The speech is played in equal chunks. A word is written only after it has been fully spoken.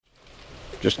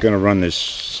just going to run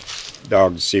this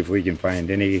dog to see if we can find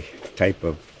any type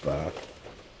of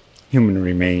human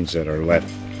remains that are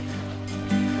left.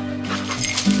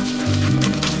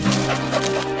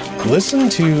 Listen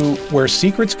to Where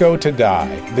Secrets Go to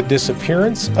Die, The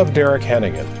Disappearance of Derek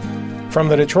Hennigan. From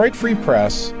the Detroit Free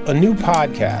Press, a new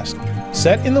podcast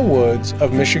set in the woods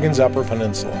of Michigan's Upper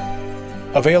Peninsula.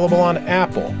 Available on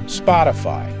Apple,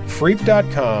 Spotify,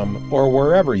 Freep.com, or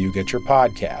wherever you get your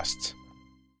podcasts.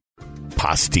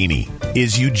 Pastini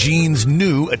is Eugene's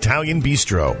new Italian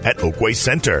bistro at Oakway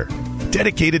Center,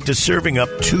 dedicated to serving up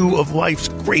two of life's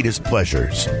greatest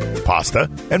pleasures, pasta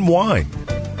and wine.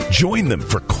 Join them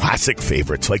for classic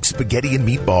favorites like spaghetti and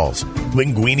meatballs,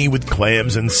 linguine with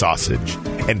clams and sausage,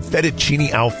 and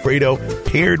fettuccine Alfredo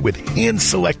paired with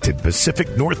hand-selected Pacific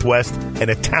Northwest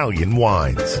and Italian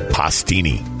wines.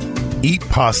 Pastini. Eat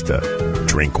pasta,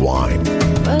 drink wine.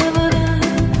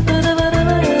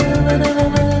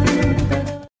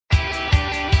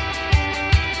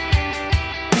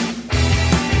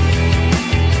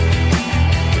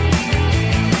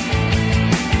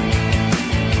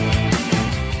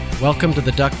 Welcome to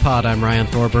the Duck Pod. I'm Ryan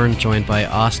Thorburn, joined by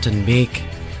Austin Meek.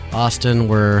 Austin,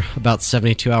 we're about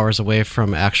 72 hours away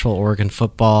from actual Oregon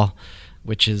football,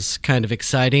 which is kind of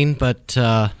exciting. But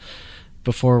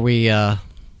before we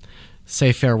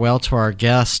say farewell to our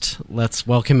guest, let's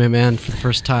welcome him in for the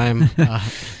first time.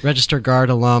 Register Guard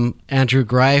alum Andrew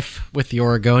Greif with the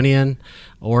Oregonian,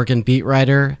 Oregon beat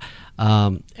writer.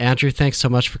 Andrew, thanks so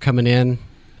much for coming in.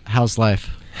 How's life?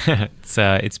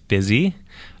 It's busy.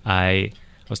 I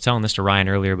was telling this to Ryan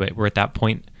earlier, but we're at that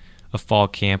point of fall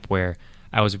camp where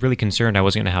I was really concerned I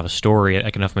wasn't going to have a story,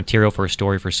 like enough material for a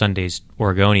story for Sunday's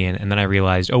Oregonian, and then I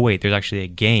realized, oh wait, there's actually a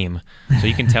game. So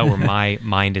you can tell where my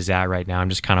mind is at right now. I'm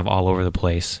just kind of all over the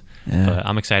place. Yeah. But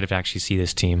I'm excited to actually see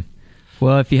this team.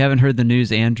 Well, if you haven't heard the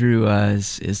news, Andrew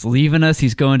is leaving us.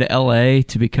 He's going to L.A.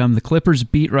 to become the Clippers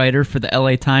beat writer for the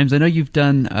L.A. Times. I know you've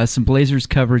done some Blazers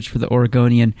coverage for the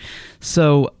Oregonian.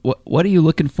 So what are you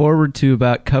looking forward to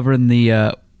about covering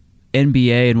the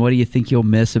NBA, and what do you think you'll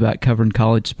miss about covering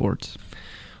college sports?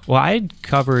 Well, I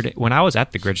covered, when I was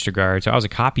at the Register Guard, so I was a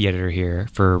copy editor here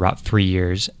for about 3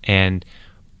 years, and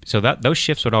so those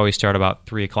shifts would always start about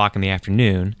 3 o'clock in the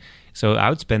afternoon. So I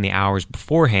would spend the hours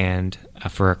beforehand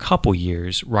for a couple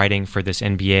years writing for this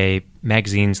NBA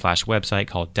magazine/website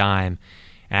called Dime.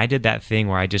 And I did that thing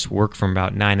where I just worked from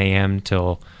about 9 a.m.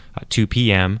 till 2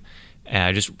 p.m.,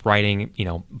 just writing,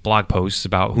 blog posts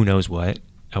about who knows what,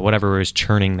 whatever was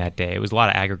churning that day. It was a lot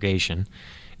of aggregation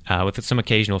with some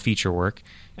occasional feature work.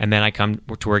 And then I come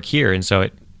to work here. And so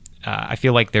I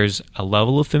feel like there's a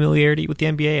level of familiarity with the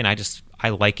NBA, and I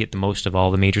like it the most of all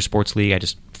the major sports league. I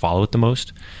just follow it the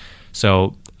most.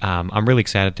 So I'm really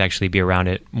excited to actually be around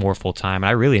it more full time. And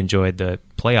I really enjoyed the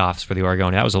playoffs for the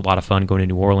Oregon. That was a lot of fun going to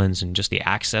New Orleans, and just the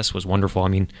access was wonderful. I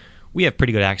mean, we have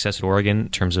pretty good access at Oregon in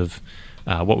terms of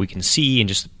what we can see and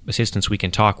just assistants we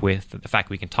can talk with. The fact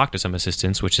we can talk to some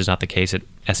assistants, which is not the case at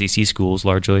SEC schools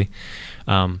largely.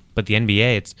 But the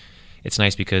NBA, it's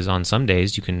nice because on some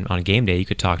days on a game day, you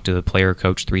could talk to the player or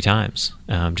coach 3 times,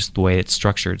 just the way it's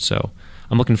structured. So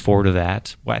I'm looking forward to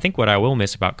that. Well, I think what I will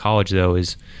miss about college, though,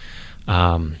 is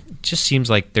it just seems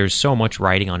like there's so much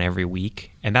writing on every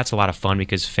week, and that's a lot of fun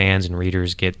because fans and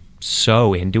readers get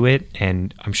so into it,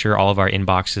 and I'm sure all of our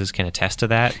inboxes can attest to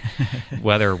that.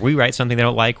 Whether we write something they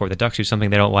don't like or the Ducks do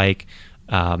something they don't like,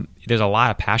 there's a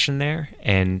lot of passion there,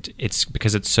 and it's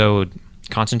because it's so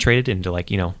concentrated into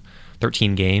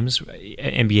 13 games.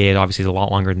 NBA obviously is a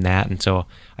lot longer than that, and so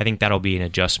I think that'll be an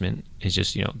adjustment. It's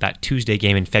just, that Tuesday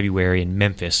game in February in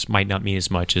Memphis might not mean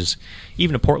as much as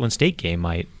even a Portland State game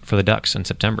might for the Ducks in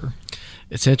September.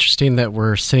 It's interesting that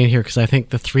we're sitting here because I think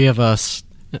the three of us,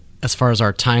 as far as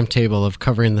our timetable of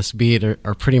covering this beat,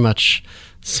 are pretty much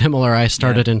similar. I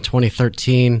started in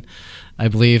 2013. I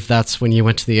believe that's when you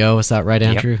went to the O. Is that right,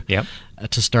 Andrew? Yep.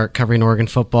 To start covering Oregon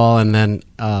football, and then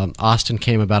Austin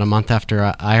came about a month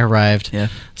after I arrived. Yeah.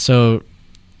 So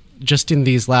just in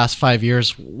these last 5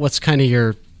 years, what's kind of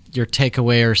your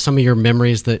takeaway or some of your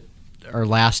memories that are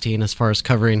lasting as far as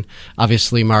covering,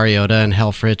 obviously, Mariota and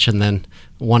Helfrich, and then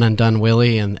one and done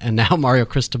Willie, and now Mario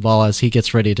Cristobal as he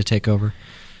gets ready to take over?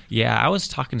 Yeah, I was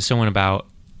talking to someone about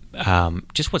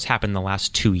just what's happened in the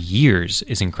last 2 years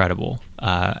is incredible.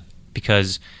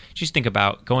 Because just think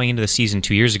about going into the season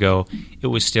 2 years ago, it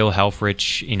was still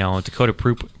Helfrich. Dakota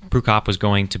Prukop was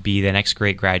going to be the next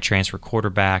great grad transfer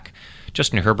quarterback.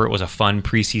 Justin Herbert was a fun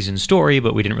preseason story,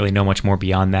 but we didn't really know much more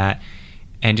beyond that.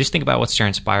 And just think about what's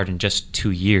transpired in just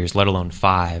 2 years, let alone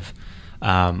 5.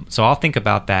 So I'll think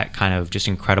about that kind of just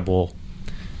incredible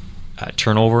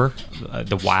turnover,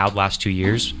 the wild last 2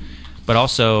 years. But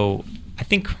also, I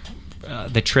think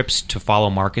the trips to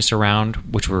follow Marcus around,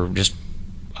 which were just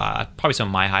probably some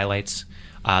of my highlights.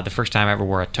 The first time I ever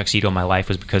wore a tuxedo in my life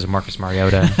was because of Marcus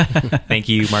Mariota. Thank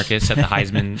you, Marcus, at the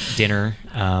Heisman dinner.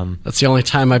 That's the only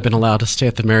time I've been allowed to stay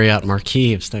at the Marriott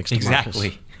Marquis, thanks to exactly.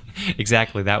 Marcus.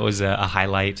 Exactly. That was a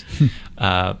highlight.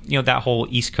 That whole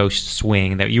East Coast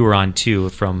swing that you were on too,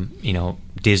 from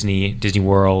Disney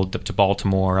World up to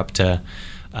Baltimore, up to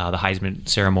the Heisman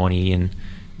ceremony, and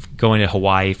going to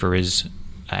Hawaii for his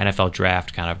NFL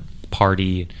draft kind of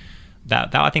party.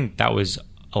 That I think that was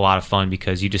a lot of fun,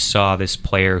 because you just saw this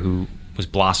player who was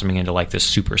blossoming into like this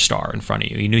superstar in front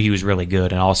of you. You knew he was really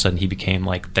good, and all of a sudden he became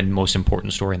like the most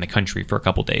important story in the country for a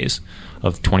couple days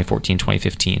of 2014,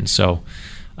 2015. So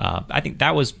I think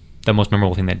that was the most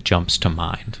memorable thing that jumps to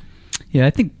mind. Yeah, I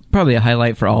think probably a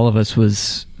highlight for all of us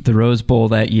was the Rose Bowl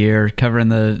that year, covering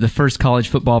the first college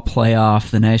football playoff,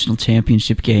 the national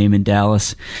championship game in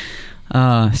Dallas.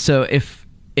 So if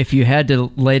you had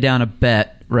to lay down a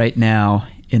bet right now,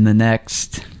 in the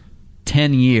next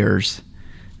 10 years,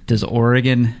 does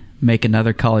Oregon make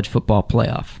another college football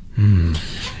playoff?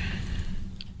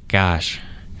 Gosh.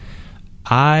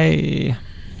 10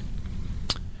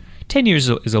 years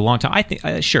is a long time. I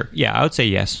think sure. Yeah, I would say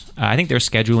yes. I think they're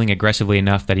scheduling aggressively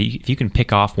enough that if you can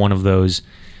pick off one of those,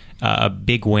 a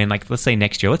big win, like let's say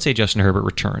next year, let's say Justin Herbert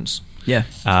returns. Yeah.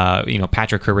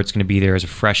 Patrick Herbert's going to be there as a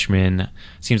freshman.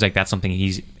 Seems like that's something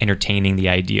he's entertaining, the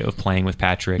idea of playing with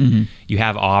Patrick. Mm-hmm. You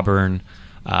have Auburn.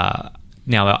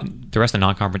 Now, the rest of the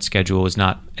non-conference schedule is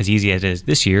not as easy as it is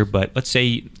this year, but let's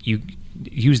say you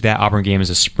use that Auburn game as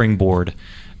a springboard.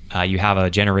 You have a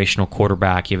generational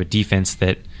quarterback. You have a defense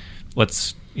that,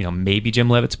 maybe Jim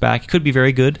Leavitt's back. It could be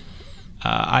very good.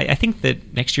 I think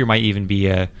that next year might even be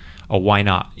a why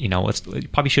not.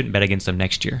 Probably shouldn't bet against them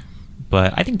next year.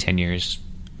 But I think 10 years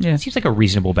seems like a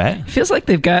reasonable bet. Feels like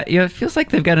they've got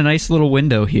a nice little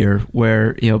window here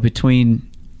where,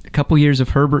 between a couple years of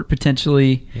Herbert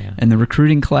potentially and the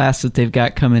recruiting class that they've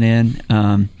got coming in,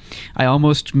 I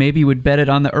almost maybe would bet it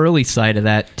on the early side of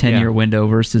that 10-year window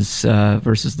versus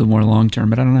the more long-term,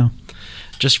 but I don't know.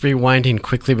 Just rewinding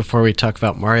quickly before we talk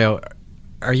about Mario,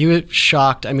 are you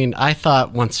shocked? I mean, I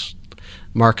thought once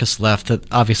Marcus left that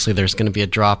obviously there's going to be a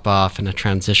drop-off and a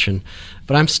transition,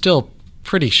 but I'm still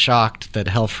pretty shocked that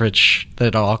Helfrich, that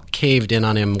it all caved in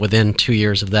on him within 2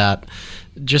 years of that.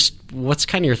 Just what's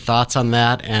kind of your thoughts on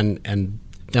that, and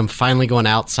them finally going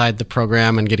outside the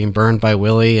program and getting burned by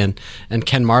Willie, and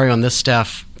can Mario and this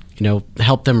staff,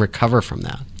 help them recover from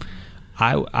that?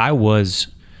 I was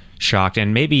shocked,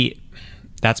 and maybe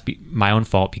that's my own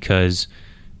fault, because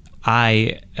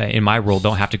I, in my role,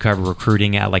 don't have to cover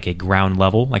recruiting at like a ground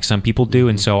level like some people do,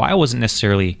 and so I wasn't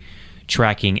necessarily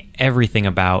tracking everything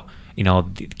about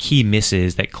the key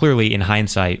misses that clearly, in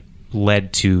hindsight,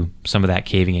 led to some of that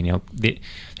caving in.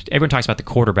 Everyone talks about the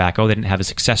quarterback. Oh, they didn't have a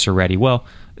successor ready. Well,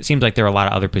 it seems like there are a lot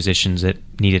of other positions that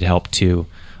needed help too.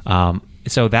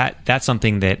 So that's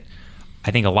something that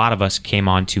I think a lot of us came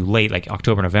on to late, like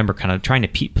October, November, kind of trying to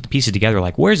put the pieces together.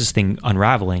 Like, where's this thing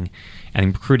unraveling?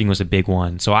 And recruiting was a big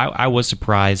one. So I was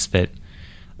surprised that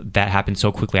happened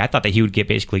so quickly. I thought that he would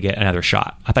basically get another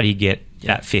shot. I thought he'd get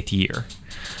that fifth year.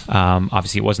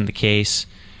 Obviously, it wasn't the case.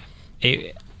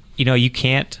 You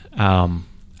can't. I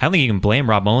don't think you can blame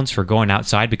Rob Mullins for going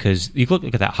outside, because you look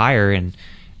at that hire, and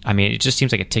I mean, it just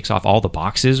seems like it ticks off all the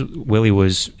boxes. Willie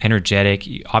was energetic.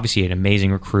 Obviously, an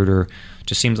amazing recruiter.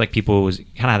 Just seems like people was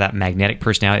kind of that magnetic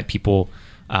personality that people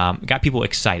got people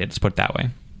excited. Let's put it that way.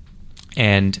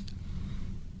 And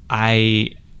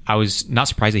I was not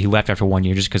surprised that he left after 1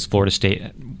 year, just because Florida State,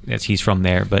 he's from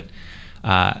there. But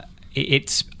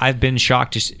I've been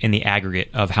shocked just in the aggregate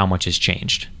of how much has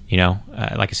changed.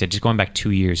 Like I said, just going back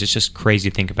 2 years, it's just crazy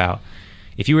to think about.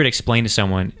 If you were to explain to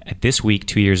someone at this week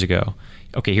 2 years ago,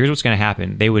 okay, here's what's going to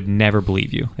happen, they would never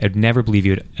believe you. They'd never believe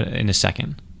you in a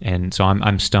second. And so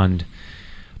I'm stunned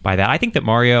by that. I think that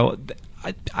Mario,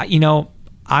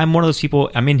 I'm one of those people,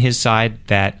 I'm in his side,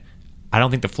 that I don't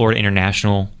think the Florida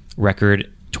International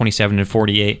record,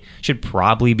 27-48, should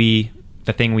probably be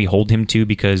the thing we hold him to,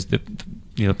 because the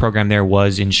program there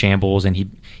was in shambles, and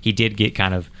he did get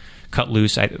kind of cut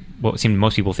loose. What seemed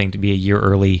most people think to be a year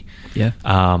early. Yeah.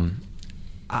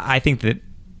 I think that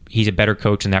he's a better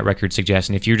coach than that record suggests,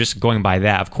 and if you're just going by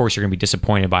that, of course you're going to be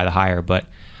disappointed by the hire. But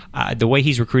the way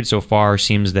he's recruited so far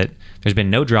seems that there's been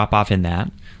no drop off in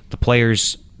that. The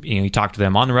players, you talk to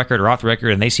them on the record or off the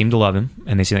record, and they seem to love him,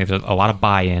 and they seem like there's a lot of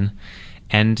buy-in.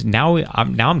 And now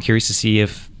I'm curious to see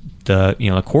if the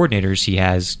coordinators he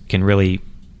has can really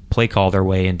play call their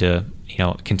way into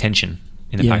contention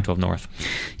in the Pac-12 North.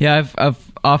 Yeah,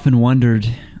 I've often wondered,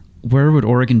 where would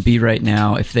Oregon be right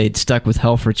now if they'd stuck with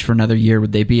Helfrich for another year?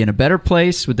 Would they be in a better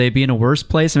place? Would they be in a worse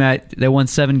place? I mean, they won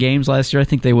 7 games last year. I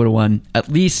think they would have won at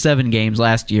least 7 games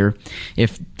last year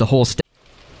if the whole staff.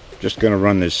 Just going to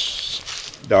run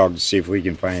this dog to see if we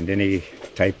can find any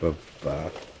type of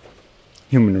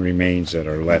human remains that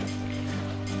are left.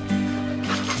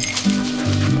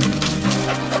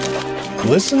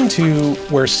 Listen to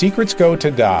Where Secrets Go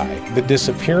to Die, The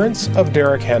Disappearance of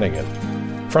Derek Hennigan.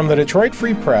 From the Detroit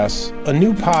Free Press, a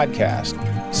new podcast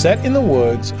set in the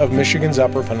woods of Michigan's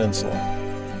Upper Peninsula.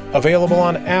 Available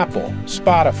on Apple,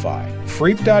 Spotify,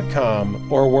 Freep.com,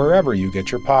 or wherever you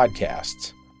get your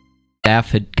podcasts.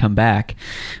 Staff had come back,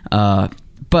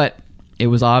 but it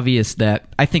was obvious that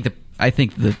I think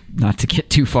the not to get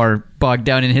too far bogged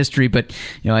down in history, but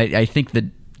I think that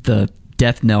the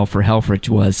death knell for Helfrich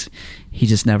was he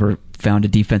just never found a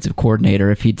defensive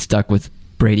coordinator. If he'd stuck with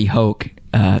Brady Hoke,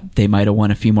 they might have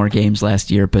won a few more games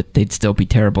last year, but they'd still be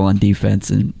terrible on defense,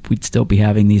 and we'd still be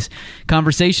having these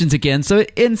conversations again. So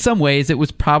in some ways, it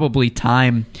was probably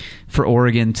time for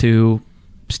Oregon to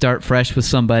start fresh with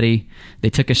somebody. They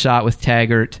took a shot with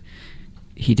Taggart.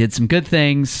 He did some good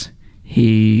things.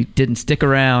 He didn't stick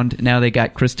around. Now they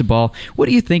got Cristobal. What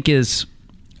do you think is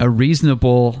a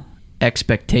reasonable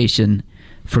expectation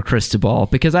for Cristobal?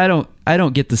 Because I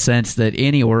don't get the sense that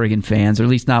any Oregon fans, or at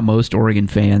least not most Oregon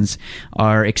fans,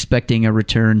 are expecting a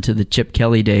return to the Chip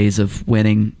Kelly days of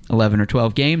winning 11 or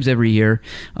 12 games every year.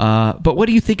 But what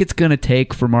do you think it's going to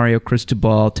take for Mario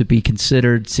Cristobal to be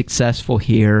considered successful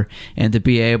here and to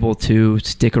be able to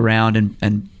stick around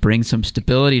and bring some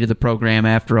stability to the program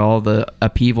after all the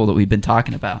upheaval that we've been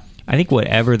talking about? I think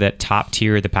whatever that top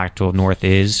tier of the Pac-12 North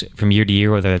is from year to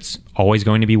year, whether it's always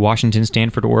going to be Washington,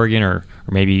 Stanford, Oregon, or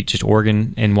maybe just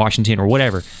Oregon and Washington or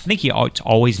whatever, I think he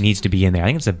always needs to be in there. I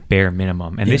think it's a bare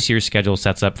minimum. And this year's schedule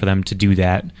sets up for them to do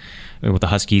that with the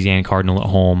Huskies and Cardinal at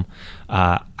home.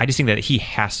 I just think that he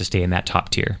has to stay in that top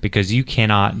tier because you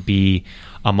cannot be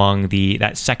among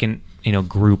that second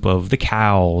group of the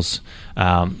cows.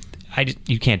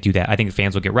 You can't do that. I think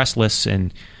fans will get restless,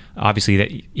 and obviously, that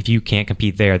if you can't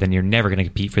compete there, then you're never going to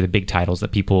compete for the big titles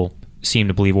that people seem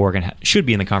to believe Oregon should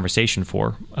be in the conversation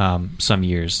for some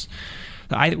years.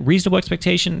 Reasonable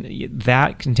expectation,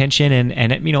 that contention,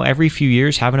 and every few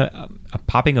years having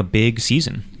popping a big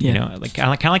season. Yeah.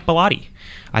 Kind of like Bellotti.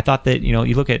 I thought that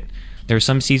you look at there were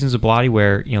some seasons of Bellotti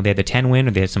where they had the 10 win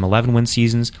or they had some 11 win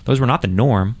seasons. Those were not the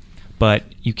norm, but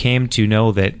you came to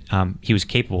know that he was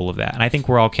capable of that. And I think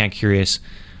we're all kind of curious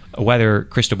whether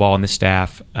Cristobal and the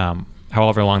staff,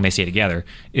 however long they stay together,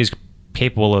 is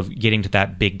capable of getting to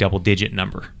that big double-digit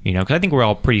number. Because I think we're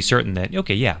all pretty certain that,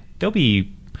 okay, yeah, they'll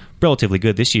be relatively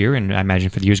good this year, and I imagine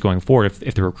for the years going forward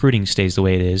if the recruiting stays the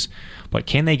way it is. But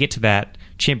can they get to that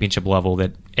championship level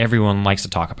that everyone likes to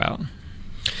talk about?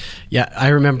 Yeah, I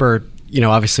remember,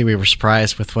 obviously we were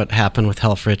surprised with what happened with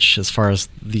Helfrich as far as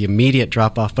the immediate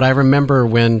drop-off. But I remember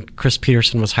when Chris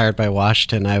Peterson was hired by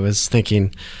Washington, I was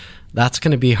thinking, that's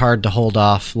going to be hard to hold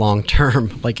off long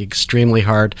term, like extremely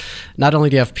hard. Not only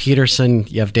do you have Peterson,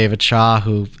 you have David Shaw,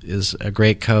 who is a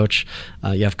great coach.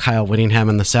 You have Kyle Whittingham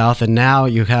in the South, and now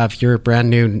you have your brand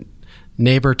new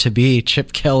neighbor to be,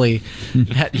 Chip Kelly,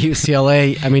 at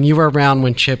UCLA. I mean, you were around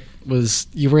when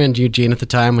you were in Eugene at the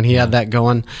time when he had that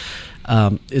going.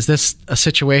 Is this a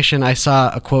situation? I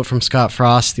saw a quote from Scott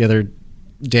Frost the other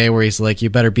day where he's like, "You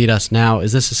better beat us now."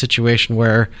 Is this a situation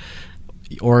where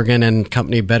Oregon and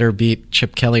company better beat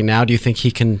Chip Kelly now? Do you think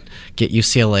he can get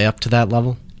UCLA up to that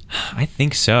level? I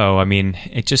think so. I mean,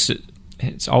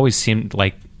 it's always seemed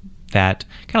like that,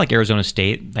 kind of like Arizona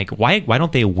State. Like, why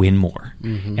don't they win more?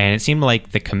 Mm-hmm. And it seemed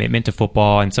like the commitment to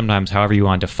football, and sometimes however you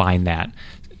want to define that,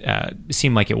 it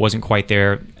seemed like it wasn't quite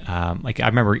there. Like I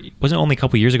remember, wasn't it only a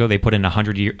couple years ago they put in a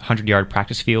 100-yard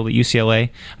practice field at UCLA?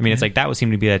 I mean, it's like that would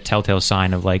seem to be a telltale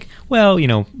sign of like, well, we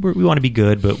want to be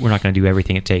good, but we're not going to do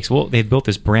everything it takes. Well, they've built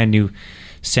this brand new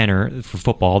center for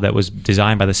football that was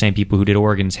designed by the same people who did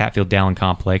Oregon's Hatfield-Dowling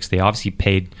complex. They obviously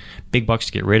paid big bucks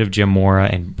to get rid of Jim Mora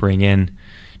and bring in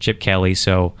Chip Kelly.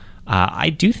 So I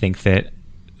do think that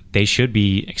they should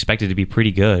be expected to be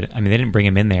pretty good. I mean, they didn't bring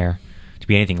him in there to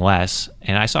be anything less.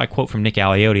 And I saw a quote from Nick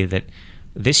Aliotti that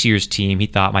this year's team he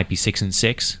thought might be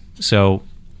 6-6. So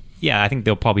yeah, I think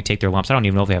they'll probably take their lumps. I don't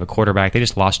even know if they have a quarterback. They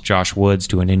just lost Josh Woods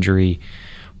to an injury.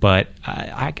 But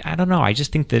I don't know. I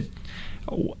just think that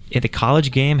at the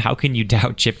college game, how can you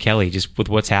doubt Chip Kelly just with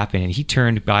what's happened? And he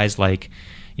turned guys like,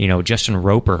 Justin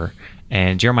Roper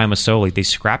and Jeremiah Masoli, they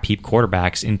scrap heap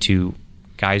quarterbacks into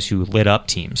guys who lit up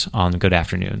teams on good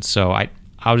afternoons. So I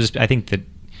think that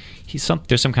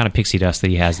there's some kind of pixie dust that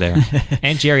he has there.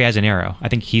 And Jerry has an arrow. I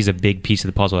think he's a big piece of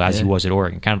the puzzle as he was at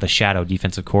Oregon, kind of the shadow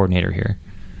defensive coordinator here.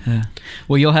 Yeah.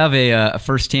 Well, you'll have a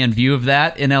first-hand view of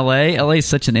that in LA. LA is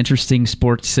such an interesting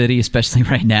sports city, especially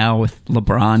right now with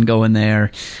LeBron going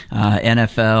there,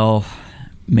 NFL,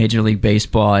 Major League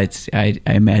Baseball. I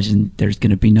imagine there's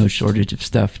going to be no shortage of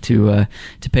stuff to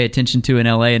pay attention to in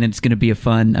LA, and it's going to be a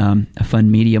fun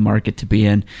media market to be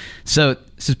in. So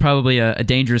this is probably a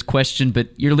dangerous question, but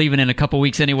you're leaving in a couple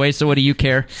weeks anyway. So what do you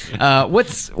care?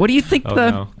 What do you think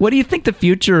what do you think the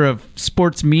future of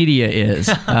sports media is?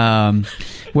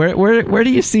 Where do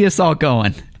you see us all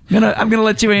going? I'm gonna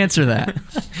let you answer that.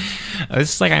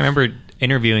 This is like I remember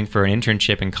interviewing for an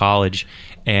internship in college,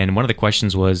 and one of the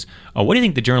questions was, what do you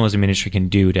think the journalism industry can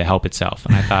do to help itself?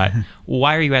 And I thought,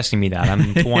 why are you asking me that?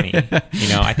 I'm 20.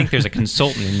 I think there's a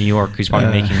consultant in New York who's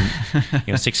probably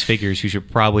making six figures who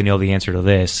should probably know the answer to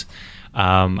this.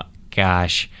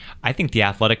 Gosh, I think the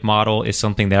athletic model is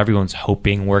something that everyone's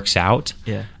hoping works out.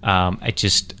 Yeah.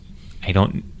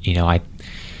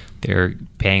 They're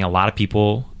paying a lot of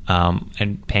people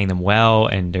and paying them well,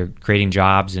 and they're creating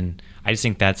jobs, and I just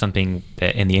think that's something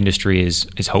that in the industry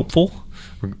is hopeful,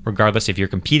 regardless if you're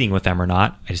competing with them or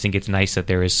not. I just think it's nice that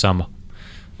there is some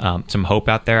hope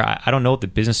out there. I don't know what the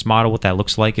business model, what that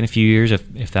looks like in a few years,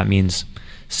 if that means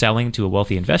selling to a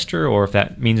wealthy investor or if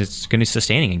that means it's going to be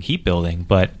sustaining and keep building.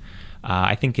 But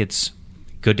I think it's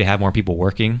good to have more people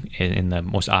working in the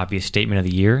most obvious statement of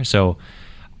the year. So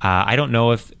I don't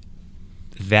know if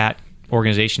that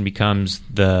organization becomes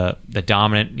the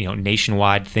dominant,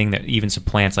 nationwide thing that even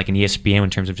supplants like an ESPN in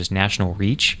terms of just national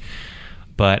reach.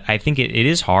 But I think it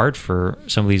is hard for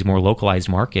some of these more localized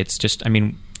markets. Just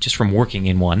from working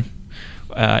in one,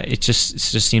 it just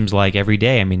seems like every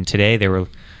day. I mean, today there were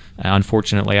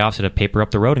unfortunate layoffs at a paper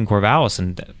up the road in Corvallis,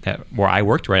 and that where I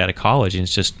worked right out of college. And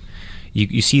it's just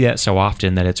you see that so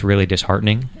often that it's really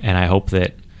disheartening. And I hope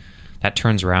that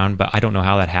turns around, but I don't know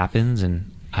how that happens. And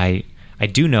I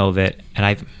do know that, and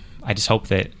I just hope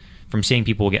that from seeing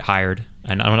people get hired,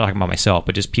 and I'm not talking about myself,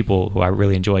 but just people who I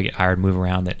really enjoy get hired, move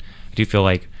around, that I do feel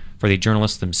like for the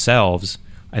journalists themselves,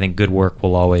 I think good work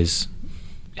will always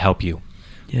help you.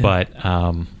 Yeah.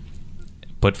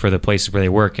 But for the places where they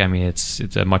work, I mean, it's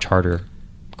a much harder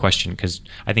question, because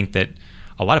I think that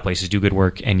a lot of places do good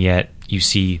work, and yet you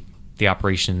see the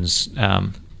operations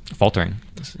faltering.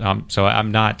 So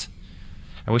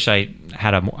I wish I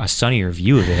had a sunnier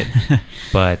view of it,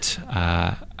 but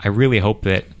I really hope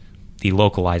that the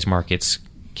localized markets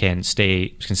can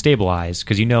stabilize,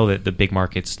 because that the big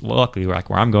markets, luckily, like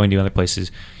where I'm going to other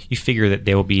places, you figure that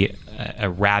there will be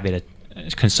a rabid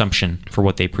consumption for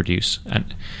what they produce,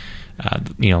 and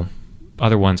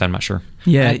other ones I'm not sure.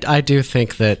 Yeah, I do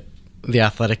think that the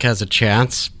Athletic has a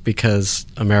chance because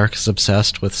America's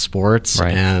obsessed with sports,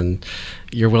 right, and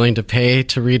you're willing to pay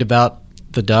to read about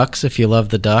the Ducks if you love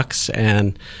the Ducks,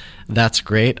 and that's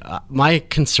great. My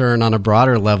concern on a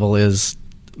broader level is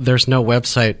there's no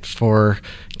website for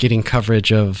getting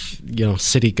coverage of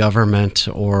city government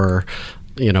or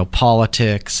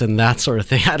politics and that sort of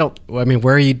thing.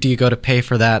 Where do you go to pay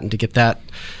for that and to get that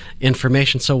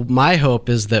information? So my hope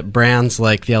is that brands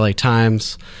like the LA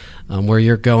Times, where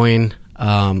you're going,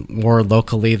 more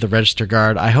locally, the Register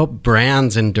Guard, I hope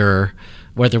brands endure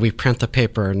whether we print the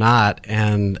paper or not,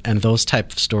 and those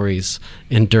type of stories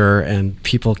endure, and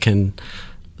people can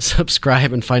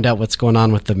subscribe and find out what's going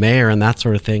on with the mayor and that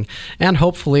sort of thing. And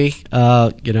hopefully,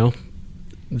 they'll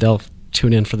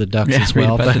tune in for the Ducks as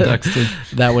well. But the Ducks too.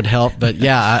 That would help. But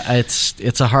yeah,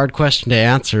 it's a hard question to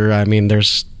answer. I mean,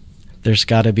 there's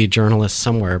got to be journalists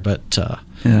somewhere, but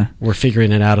we're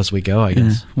figuring it out as we go, I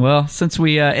guess. Yeah. Well, since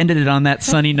we ended it on that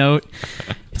sunny note,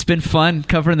 it's been fun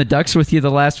covering the Ducks with you the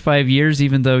last 5 years,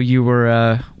 even though you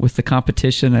were with the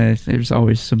competition. There's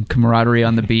always some camaraderie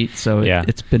on the beat, so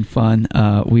it's been fun.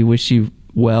 We wish you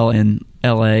well in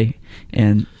L.A.,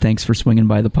 and thanks for swinging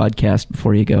by the podcast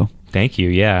before you go. Thank you.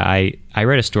 Yeah, I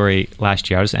read a story last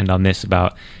year. I'll just end on this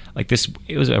about this.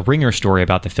 It was a Ringer story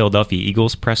about the Philadelphia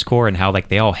Eagles press corps and how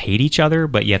they all hate each other,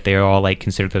 but yet they all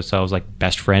consider themselves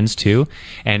best friends too.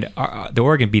 And the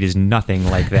Oregon beat is nothing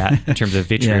like that in terms of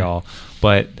vitriol. Yeah.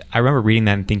 But I remember reading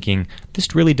that and thinking,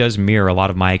 this really does mirror a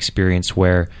lot of my experience,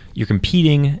 where you're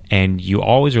competing and you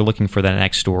always are looking for that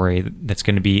next story that's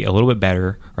going to be a little bit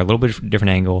better or a little bit different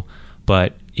angle.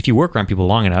 But if you work around people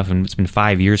long enough, and it's been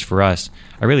 5 years for us,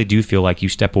 I really do feel like you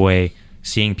step away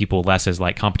seeing people less as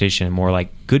competition and more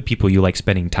like good people you like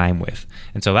spending time with.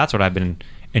 And so that's what I've been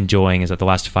enjoying, is that the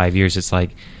last 5 years, it's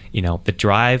the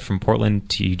drive from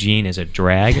Portland to Eugene is a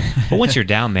drag. But once you're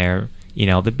down there, the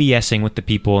BSing with the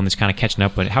people and this kind of catching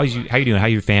up with how you doing,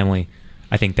 how's your family,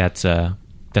 I think that's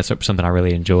that's something I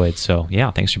really enjoyed. So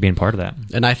yeah, thanks for being part of that.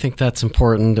 And I think that's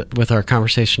important with our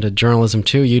conversation to journalism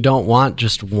too. You don't want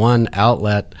just one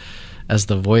outlet as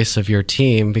the voice of your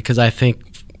team, because I think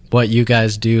what you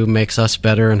guys do makes us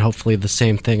better, and hopefully the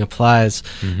same thing applies,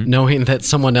 knowing that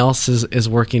someone else is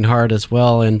working hard as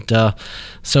well. And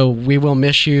so we will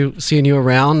miss seeing you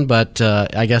around, but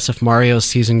I guess if Mario's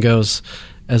season goes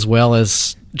as well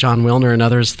as John Wilner and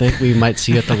others think, we might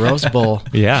see you at the Rose Bowl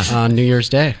on New Year's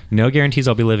Day. No guarantees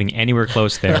I'll be living anywhere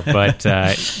close there, but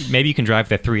maybe you can drive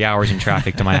the 3 hours in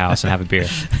traffic to my house and have a beer.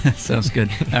 Sounds good.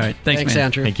 All right. Thanks, man.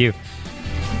 Andrew. Thank you.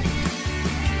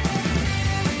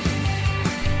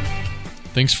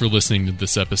 Thanks for listening to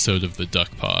this episode of the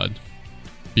Duck Pod.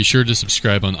 Be sure to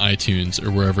subscribe on iTunes or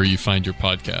wherever you find your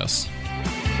podcasts.